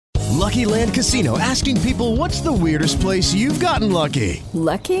Lucky Land Casino, asking people, what's the weirdest place you've gotten lucky?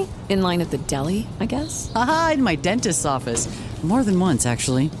 Lucky? In line at the deli, I guess? Aha, in my dentist's office. More than once,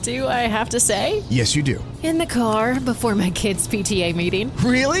 actually. Do I have to say? Yes, you do. In the car before my kids' PTA meeting.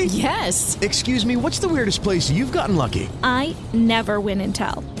 Really? Yes. Excuse me, what's the weirdest place you've gotten lucky? I never win and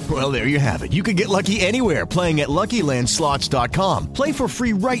tell. Well, there you have it. You can get lucky anywhere, playing at LuckyLandSlots.com. Play for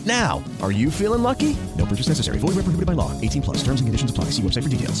free right now. Are you feeling lucky? No purchase necessary. Void where prohibited by law. 18 plus. Terms and conditions apply. See website for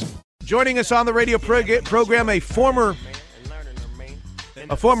details. Joining us on the radio program, a former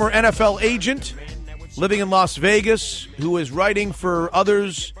NFL agent living in Las Vegas who is writing for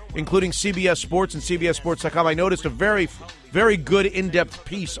others, including CBS Sports and CBSSports.com. I noticed a very, very good in-depth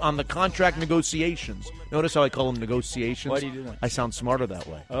piece on the contract negotiations. Notice how I call them negotiations? Why do you do that? I sound smarter that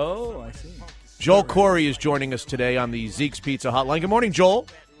way. Oh, I see. Joel Corry is joining us today on the Zeke's Pizza Hotline. Good morning, Joel.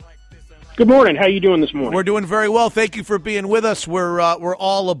 Good morning. How are you doing this morning? We're doing very well. Thank you for being with us. We're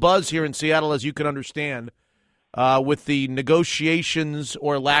all abuzz here in Seattle, as you can understand, with the negotiations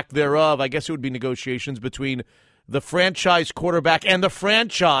or lack thereof. I guess it would be negotiations between the franchise quarterback and the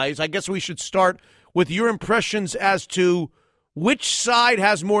franchise. I guess we should start with your impressions as to which side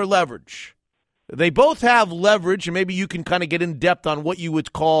has more leverage. They both have leverage, and maybe you can kind of get in depth on what you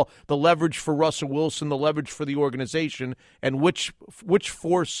would call the leverage for Russell Wilson, the leverage for the organization, and which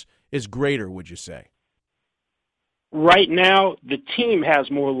force is greater, would you say? Right now, the team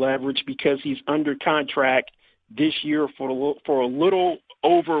has more leverage because he's under contract this year for a little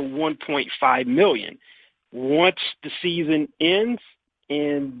over $1.5 million. Once the season ends,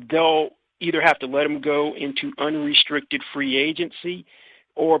 and they'll either have to let him go into unrestricted free agency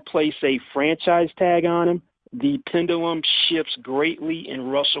or place a franchise tag on him, the pendulum shifts greatly in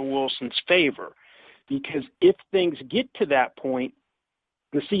Russell Wilson's favor. Because if things get to that point,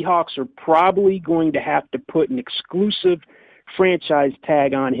 the Seahawks are probably going to have to put an exclusive franchise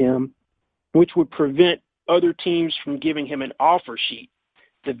tag on him, which would prevent other teams from giving him an offer sheet.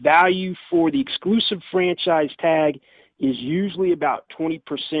 The value for the exclusive franchise tag is usually about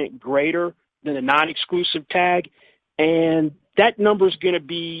 20% greater than a non-exclusive tag, and that number is going to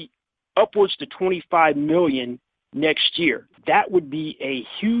be upwards to $25 million next year. That would be a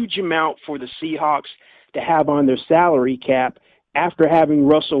huge amount for the Seahawks to have on their salary cap after having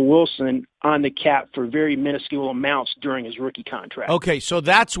Russell Wilson on the cap for very minuscule amounts during his rookie contract. Okay, so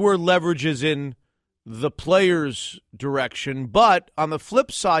that's where leverage is in the player's direction. But on the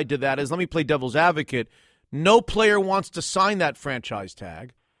flip side to that is, let me play devil's advocate, no player wants to sign that franchise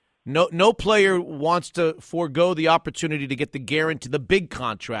tag. No player wants to forego the opportunity to get the big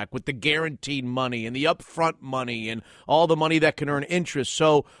contract with the guaranteed money and the upfront money and all the money that can earn interest.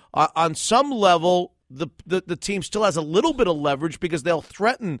 So on some level, the team still has a little bit of leverage because they'll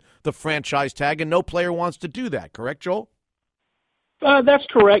threaten the franchise tag, and no player wants to do that. Correct, Joel? That's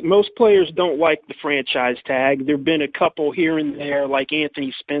correct. Most players don't like the franchise tag. There have been a couple here and there, like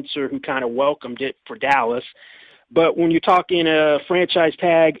Anthony Spencer, who kind of welcomed it for Dallas. But when you're talking a franchise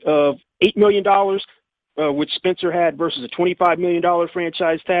tag of $8 million, which Spencer had, versus a $25 million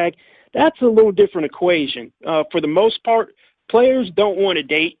franchise tag, that's a little different equation. For the most part, players don't want to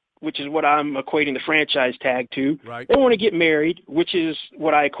date, which is what I'm equating the franchise tag to. Right. They want to get married, which is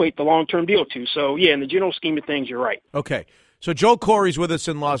what I equate the long-term deal to. So, yeah, in the general scheme of things, you're right. Okay. So Joel Corry's with us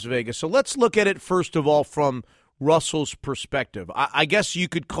in Las Vegas. So let's look at it, first of all, from Russell's perspective. I guess you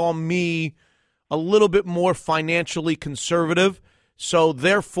could call me a little bit more financially conservative. So,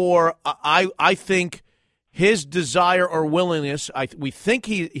 therefore, I think his desire or willingness, we think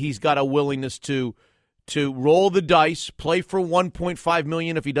he's got a willingness to roll the dice, play for $1.5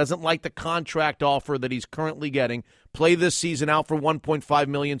 million if he doesn't like the contract offer that he's currently getting, play this season out for $1.5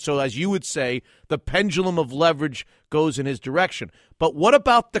 million. So, as you would say, the pendulum of leverage goes in his direction. But what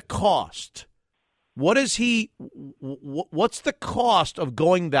about the cost? What's the cost of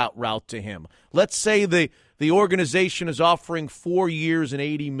going that route to him? Let's say the organization is offering 4 years and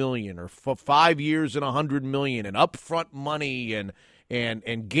 $80 million, or for 5 years and $100 million, and upfront money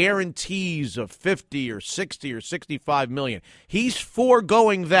and guarantees of 50 or 60 or 65 million. He's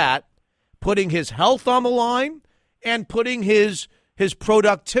foregoing that, putting his health on the line and putting his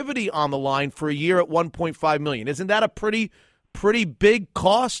productivity on the line for a year at $1.5 million. Isn't that a pretty big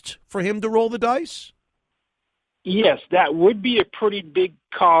cost for him to roll the dice? Yes, that would be a pretty big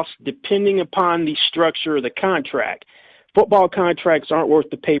cost depending upon the structure of the contract. Football contracts aren't worth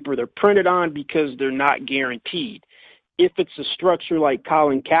the paper they're printed on because they're not guaranteed. If it's a structure like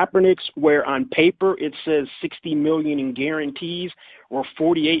Colin Kaepernick's, where on paper it says $60 million in guarantees, or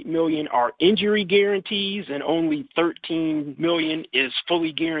 $48 million are injury guarantees, and only $13 million is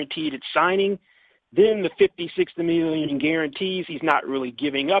fully guaranteed at signing, then the 50, 60 million in guarantees, he's not really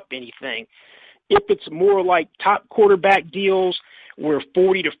giving up anything. If it's more like top quarterback deals where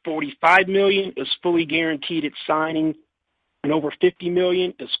 40 to 45 million is fully guaranteed at signing and over 50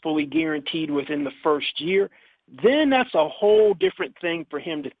 million is fully guaranteed within the first year, then that's a whole different thing for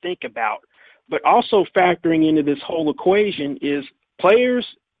him to think about. But also factoring into this whole equation is players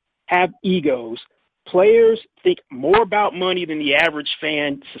have egos. Players think more about money than the average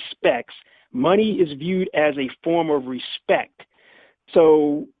fan suspects. Money is viewed as a form of respect.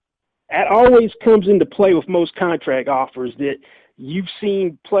 So that always comes into play with most contract offers, that you've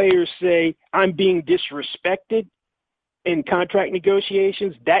seen players say, I'm being disrespected in contract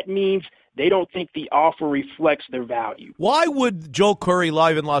negotiations. That means they don't think the offer reflects their value. Why would Joel Corry,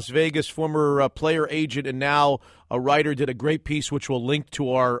 live in Las Vegas, former player agent and now a writer, did a great piece which we'll link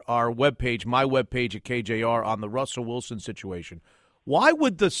to our webpage, my webpage at KJR, on the Russell Wilson situation. Why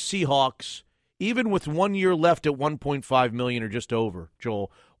would the Seahawks, even with 1 year left at $1.5 million or just over,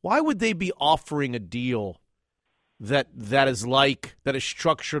 Joel, why would they be offering a deal that is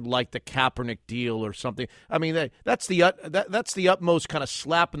structured like the Kaepernick deal or something? I mean, that's the utmost kind of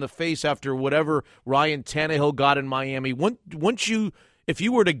slap in the face after whatever Ryan Tannehill got in Miami. Once you, if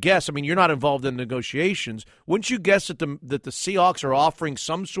you were to guess, I mean, you're not involved in negotiations, wouldn't you guess that the Seahawks are offering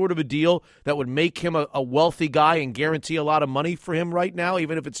some sort of a deal that would make him a wealthy guy and guarantee a lot of money for him right now,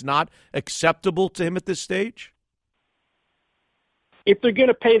 even if it's not acceptable to him at this stage? If they're going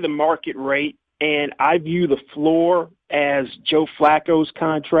to pay the market rate, and I view the floor as Joe Flacco's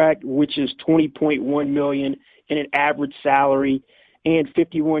contract, which is $20.1 million in an average salary and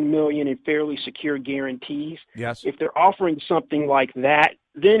 $51 million in fairly secure guarantees. Yes. If they're offering something like that,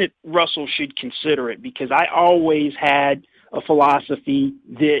 then Russell should consider it, because I always had a philosophy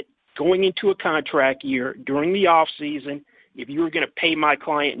that going into a contract year during the off season, if you were going to pay my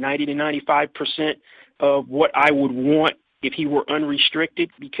client 90 to 95% of what I would want if he were unrestricted,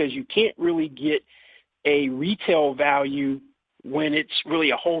 because you can't really get a retail value when it's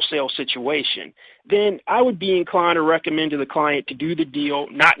really a wholesale situation, then I would be inclined to recommend to the client to do the deal,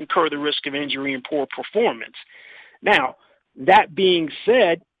 not incur the risk of injury and poor performance. Now, that being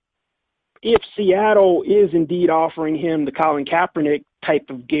said, if Seattle is indeed offering him the Colin Kaepernick type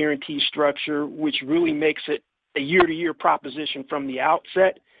of guarantee structure, which really makes it a year-to-year proposition from the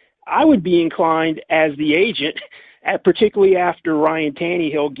outset, I would be inclined as the agent, particularly after Ryan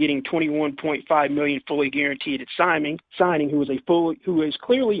Tannehill getting $21.5 million fully guaranteed at signing, who is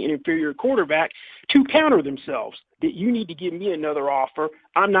clearly an inferior quarterback, to counter themselves. That you need to give me another offer.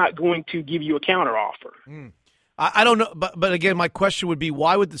 I'm not going to give you a counter offer. I don't know, but again, my question would be,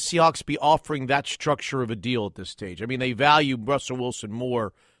 why would the Seahawks be offering that structure of a deal at this stage? I mean, they value Russell Wilson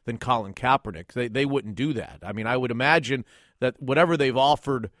more than Colin Kaepernick. They wouldn't do that. I mean, I would imagine that whatever they've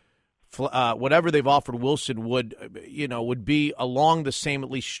offered Wilson would be along the same,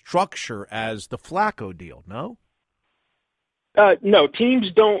 at least, structure as the Flacco deal. No? No,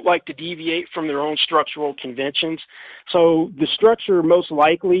 teams don't like to deviate from their own structural conventions. So the structure most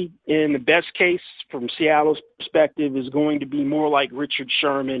likely, in the best case from Seattle's perspective, is going to be more like Richard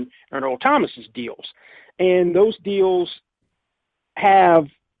Sherman and Earl Thomas's deals. And those deals have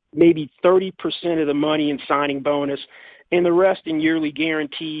maybe 30% of the money in signing bonus and the rest in yearly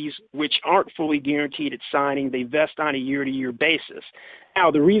guarantees, which aren't fully guaranteed at signing. They vest on a year-to-year basis.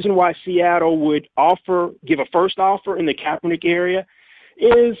 Now, the reason why Seattle would give a first offer in the Kaepernick area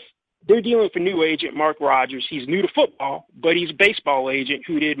is they're dealing with a new agent, Mark Rogers. He's new to football, but he's a baseball agent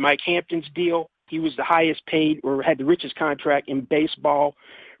who did Mike Hampton's deal. He was the highest paid, or had the richest contract in baseball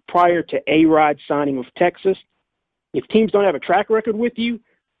prior to A-Rod signing with Texas. If teams don't have a track record with you,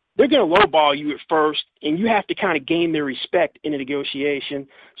 they're going to lowball you at first, and you have to kind of gain their respect in a negotiation.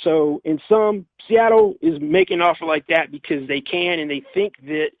 So Seattle is making an offer like that because they can, and they think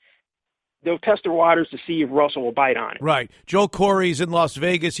that they'll test their waters to see if Russell will bite on it. Right. Joel Corry is in Las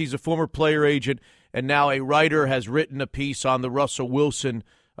Vegas. He's a former player agent, and now a writer, has written a piece on the Russell Wilson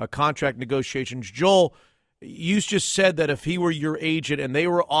contract negotiations. Joel, you just said that if he were your agent and they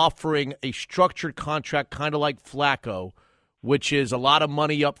were offering a structured contract kind of like Flacco, which is a lot of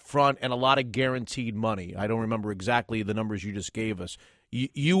money up front and a lot of guaranteed money. I don't remember exactly the numbers you just gave us.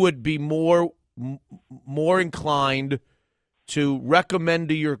 You would be more inclined to recommend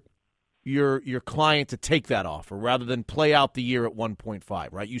to your client to take that offer rather than play out the year at 1.5,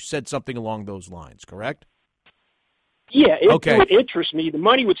 right? You said something along those lines, correct? Yeah, it would interest me. The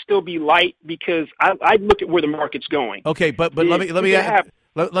money would still be light because I'd look at where the market's going. Okay, but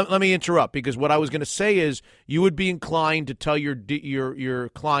let me interrupt, because what I was going to say is you would be inclined to tell your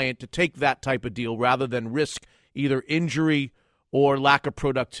client to take that type of deal rather than risk either injury or lack of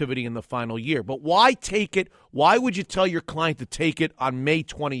productivity in the final year. But why take it? Why would you tell your client to take it on May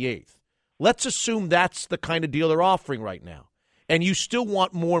 28th? Let's assume that's the kind of deal they're offering right now, and you still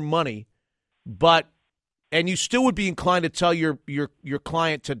want more money, and you still would be inclined to tell your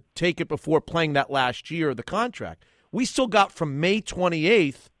client to take it before playing that last year of the contract. We still got from May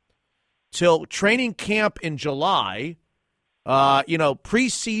 28th till training camp in July,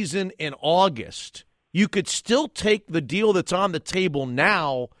 preseason in August. You could still take the deal that's on the table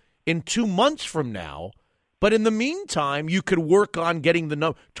now in 2 months from now, but in the meantime, you could work on getting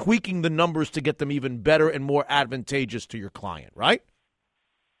tweaking the numbers to get them even better and more advantageous to your client, right?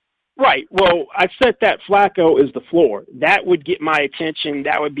 Right. Well, I said that Flacco is the floor. That would get my attention.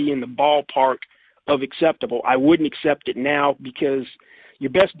 That would be in the ballpark of acceptable. I wouldn't accept it now because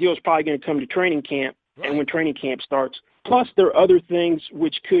your best deal is probably going to come to training camp, right, and when training camp starts. Plus, there are other things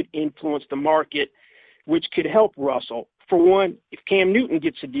which could influence the market, which could help Russell. For one, if Cam Newton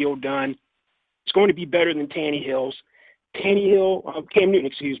gets a deal done, it's going to be better than Cam Newton,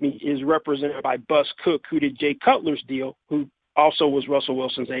 is represented by Bus Cook, who did Jay Cutler's deal, who also was Russell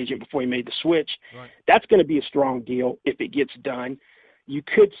Wilson's agent before he made the switch. Right. That's going to be a strong deal if it gets done. You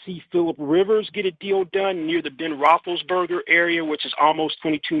could see Phillip Rivers get a deal done near the Ben Roethlisberger area, which is almost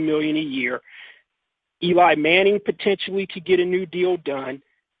 $22 million a year. Eli Manning potentially could get a new deal done.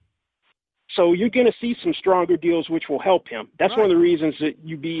 So you're going to see some stronger deals which will help him. That's right. One of the reasons that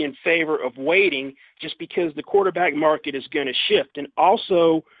you'd be in favor of waiting, just because the quarterback market is going to shift. And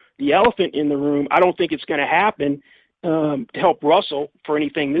also the elephant in the room, I don't think it's going to happen to help Russell for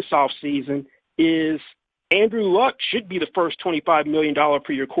anything this offseason, is Andrew Luck should be the first $25 million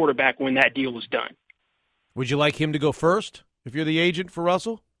per year quarterback when that deal is done. Would you like him to go first if you're the agent for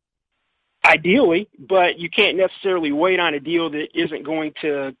Russell? Ideally, but you can't necessarily wait on a deal that isn't going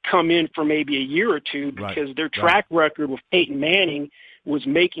to come in for maybe a year or two, because their track record with Peyton Manning was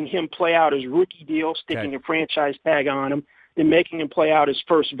making him play out his rookie deal, sticking a franchise tag on him, then making him play out his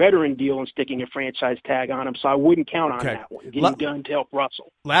first veteran deal and sticking a franchise tag on him. So I wouldn't count on that one getting done to help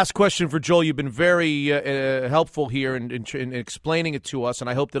Russell. Last question for Joel. You've been very helpful here in explaining it to us, and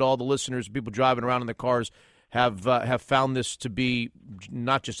I hope that all the listeners, people driving around in their cars, have found this to be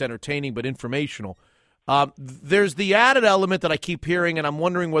not just entertaining but informational. There's the added element that I keep hearing, and I'm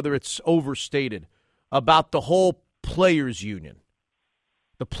wondering whether it's overstated, about the whole players' union.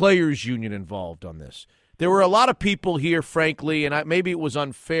 The players' union involved on this. There were a lot of people here, frankly, and maybe it was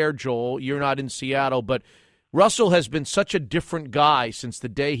unfair, Joel. You're not in Seattle, but Russell has been such a different guy since the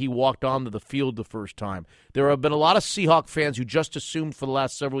day he walked onto the field the first time. There have been a lot of Seahawk fans who just assumed for the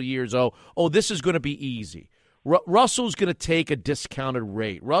last several years, oh, this is going to be easy. Russell's going to take a discounted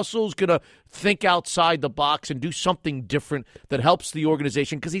rate. Russell's going to think outside the box and do something different that helps the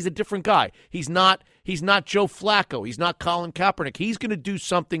organization, because he's a different guy. He's not Joe Flacco. He's not Colin Kaepernick. He's going to do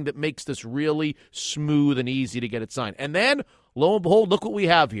something that makes this really smooth and easy to get it signed. And then, lo and behold, look what we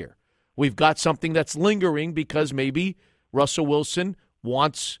have here. We've got something that's lingering because maybe Russell Wilson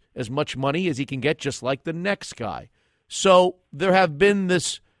wants as much money as he can get, just like the next guy. So there have been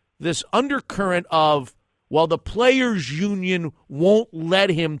this undercurrent of, well, the players' union won't let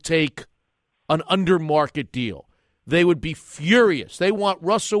him take an under-market deal. They would be furious. They want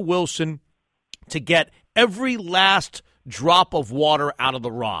Russell Wilson to get every last drop of water out of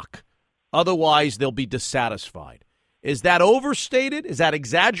the rock. Otherwise, they'll be dissatisfied. Is that overstated? Is that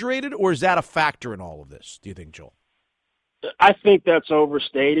exaggerated? Or is that a factor in all of this, do you think, Joel? I think that's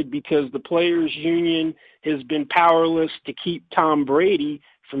overstated, because the players' union has been powerless to keep Tom Brady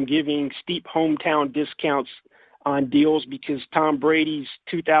from giving steep hometown discounts on deals, because Tom Brady's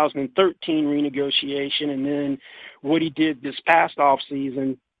 2013 renegotiation and then what he did this past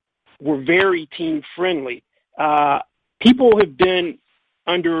offseason were very team-friendly. People have been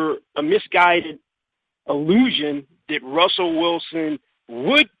under a misguided illusion that Russell Wilson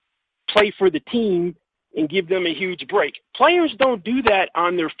would play for the team and give them a huge break. Players don't do that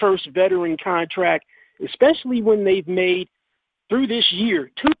on their first veteran contract, especially when they've made, through this year,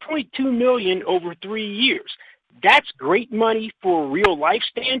 $2.2 million over 3 years. That's great money for real-life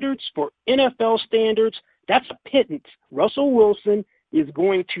standards, for NFL standards. That's a pittance. Russell Wilson is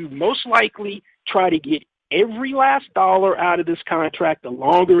going to most likely try to get every last dollar out of this contract the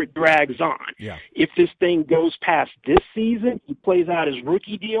longer it drags on. Yeah. If this thing goes past this season, he plays out his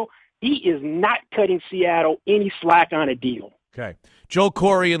rookie deal, he is not cutting Seattle any slack on a deal. Okay. Joel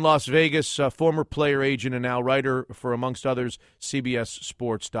Corry in Las Vegas, former player agent and now writer for, amongst others,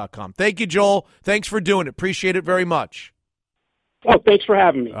 CBSSports.com. Thank you, Joel. Thanks for doing it. Appreciate it very much. Oh, thanks for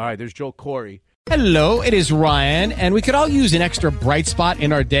having me. All right, there's Joel Corry. Hello, it is Ryan, and we could all use an extra bright spot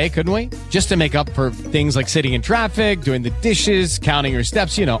in our day, couldn't we? Just to make up for things like sitting in traffic, doing the dishes, counting your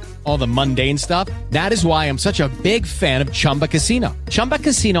steps, all the mundane stuff. That is why I'm such a big fan of Chumba Casino. Chumba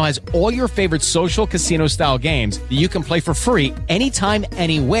Casino has all your favorite social casino-style games that you can play for free anytime,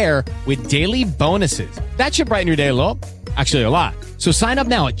 anywhere with daily bonuses. That should brighten your day a little. Actually, a lot. So sign up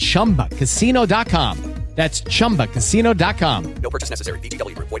now at ChumbaCasino.com. That's ChumbaCasino.com. No purchase necessary.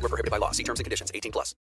 VGW Group. Void where prohibited by law. See terms and conditions. 18+.